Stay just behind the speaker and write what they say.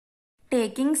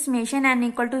Taking summation n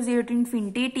equal to 0 to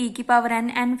infinity t की power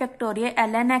n factorial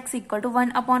ln x equal to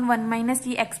 1/1 minus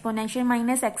t exponential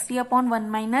minus xt upon 1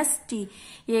 minus t।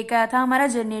 ये क्या था हमारा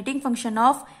generating function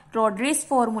of Rodrigues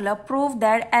formula. Prove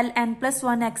that ln plus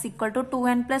 1x equal to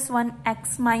 2n plus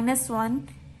 1x minus 1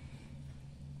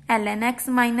 ln x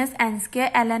minus n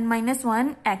square ln minus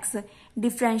 1x।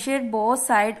 Differentiate both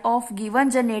side of given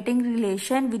generating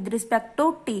relation with respect to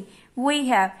t। We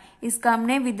have, इसका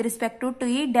हमने with respect to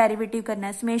t derivative करना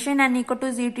है। Summation n equal to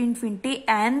 0 to infinity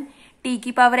n t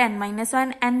की power n minus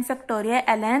 1 n factorial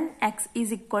ln x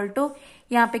is equal to,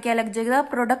 यहाँ पे क्या लग जाएगा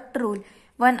product rule,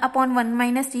 1/1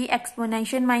 minus t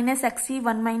exponential minus xt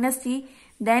 1 minus t।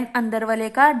 Then अंदर वाले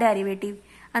का डेरिवेटिव,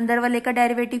 अंदर वाले का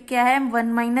डेरिवेटिव क्या है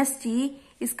 1 माइनस t,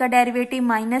 इसका derivative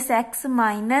minus x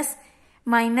minus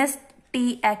minus T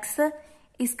x,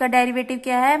 इसका डेरिवेटिव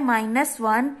क्या है माइनस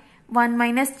 1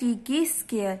 माइनस टी की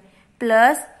स्क्वायर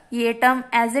प्लस ये term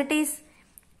as it is.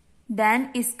 Then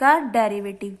इसका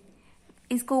डेरिवेटिव,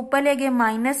 इसको ऊपर ले गए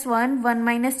 -1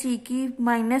 माइनस टी की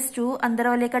 -2, अंदर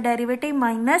वाले का derivative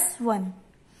 -1।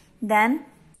 Then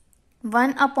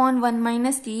 1/1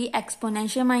 minus T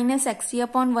exponential minus x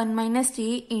upon 1 minus T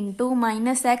into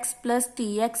minus x plus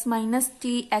T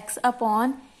x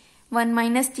upon 1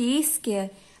 minus T square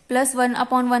plus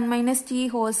 1/1 minus T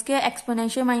whole square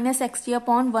exponential minus x T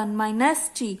upon 1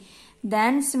 minus T.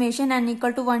 Then summation n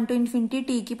equal to 1 to infinity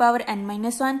t की power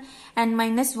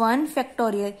n-1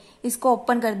 factorial, इसको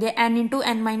open कर दिया n into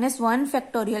n-1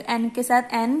 factorial, n के साथ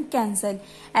n cancel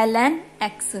ln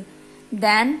x।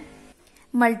 Then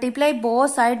multiply both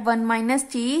side 1 minus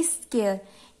T square,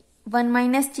 1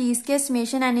 minus T square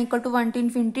summation n equal to 1 to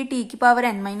infinity t की power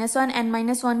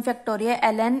n-1 factorial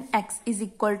ln x is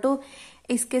equal to,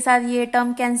 इसके साथ ये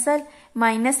term cancel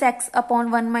minus x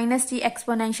upon 1 minus T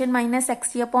exponential minus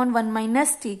x T upon 1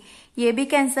 minus T, ये भी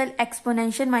cancel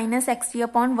exponential minus x T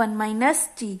upon 1 minus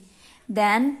T.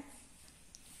 Then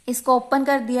इसको open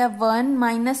कर दिया 1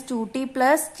 minus 2t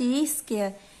plus T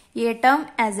square, ये term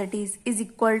as it is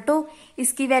equal to,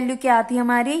 इसकी value क्या आती है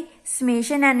हमारी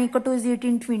summation n equal to 0 to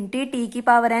infinity t की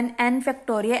power n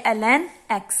factorial ln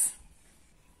x।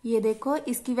 ये देखो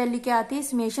इसकी वैल्यू क्या आती है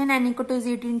summation n equal to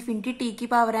 0 to infinity t की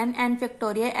power n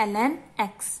factorial ln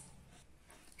x।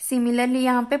 Similarly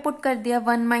यहाँ पे पुट कर दिया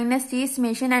 1 minus T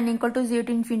summation n equal to 0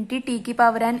 to infinity t की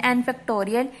power n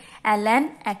factorial ln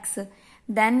x।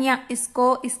 Then या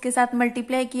इसको इसके साथ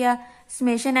मल्टीप्लाई किया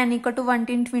summation n equal to 1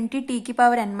 to infinity t की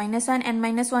power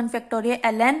n-1 factorial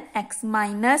ln x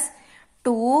minus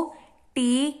 2t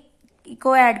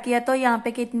को ऐड किया तो यहाँ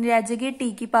पे कितनी रह जाएगी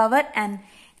t की पावर n,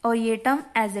 और ये term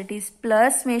as it is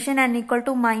plus summation n equal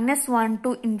to -1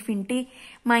 to infinity।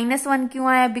 -1 क्यों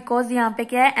आया बिकॉज यहाँ पे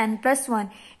क्या है n+1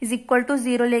 इज इक्वल टू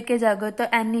 0 लेके जाओगे तो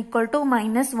n equal to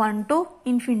 -1 to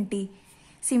infinity।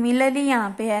 Similarly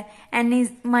यहाँ पे है n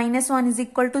is -1 is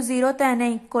equal to 0 तो n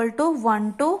equal to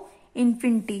 1 to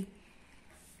infinity।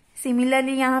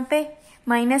 Similarly यहाँ पे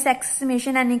minus x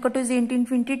summation n equal to 0 to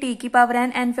infinity t की power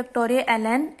n factorial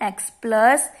ln x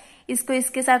plus इसको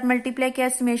इसके साथ मल्टीप्लाई किया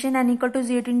summation n equal to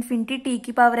 0 to infinity t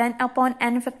की power n upon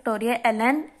n factorial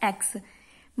ln x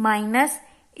minus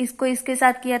इसको इसके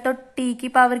साथ किया तो t की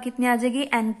पावर कितनी आ जाएगी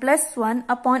n+1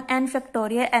 upon n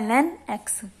factorial ln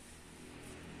x।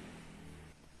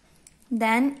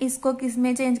 Then इसको किस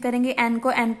में चेंज करेंगे, n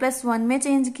को n+1 में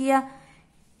चेंज किया,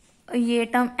 ये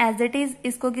टर्म एज इट इज,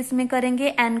 इसको किस में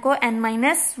करेंगे n को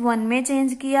n-1 में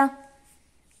चेंज किया,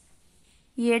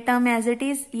 ये टर्म एज इट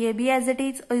इज, ये भी एज इट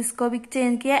इज, और इसको भी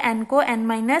चेंज किया n को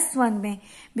n-1 में,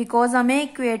 बिकॉज हमें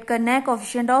इक्वेट करना है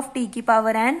कोएफिशिएंट ऑफ t की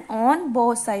power n on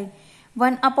both side.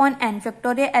 1/n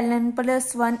factorial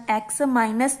ln+1 x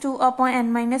minus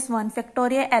 2/n - 1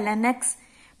 factorial ln x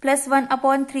plus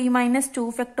 1/3 -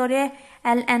 2 factorial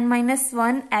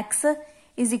ln-1 x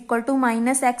is equal to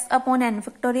 -x/n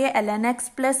factorial ln x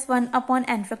plus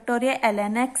 1/n factorial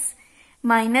ln x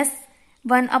minus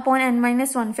 1/n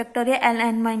 - 1 factorial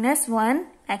ln-1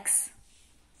 x।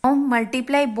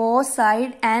 Multiply both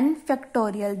side n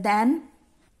factorial,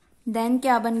 then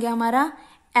क्या बन गया हमारा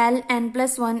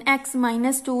ln+1 x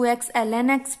minus 2x ln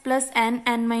x plus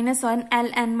n-1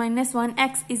 ln-1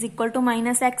 x is equal to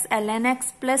 -x ln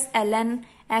x plus ln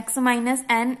x minus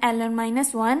n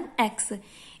ln-1 x।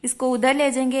 इसको उधर ले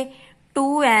जाएंगे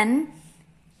 2n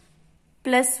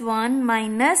 + 1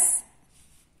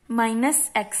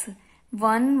 minus x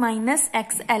 1 minus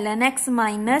x ln x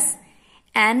minus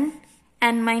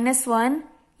n-1,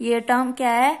 ये term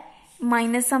क्या है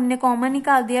minus हमने common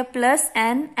निकाल दिया प्लस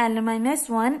n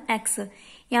ln-1 x,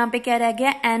 यहाँ पे क्या रह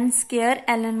गया n²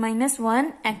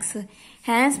 ln-1 x।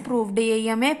 Hence proved, यही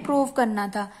हमें प्रूव करना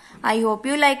था। I hope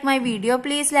you like my video,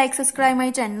 please like subscribe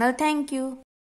my channel. Thank you.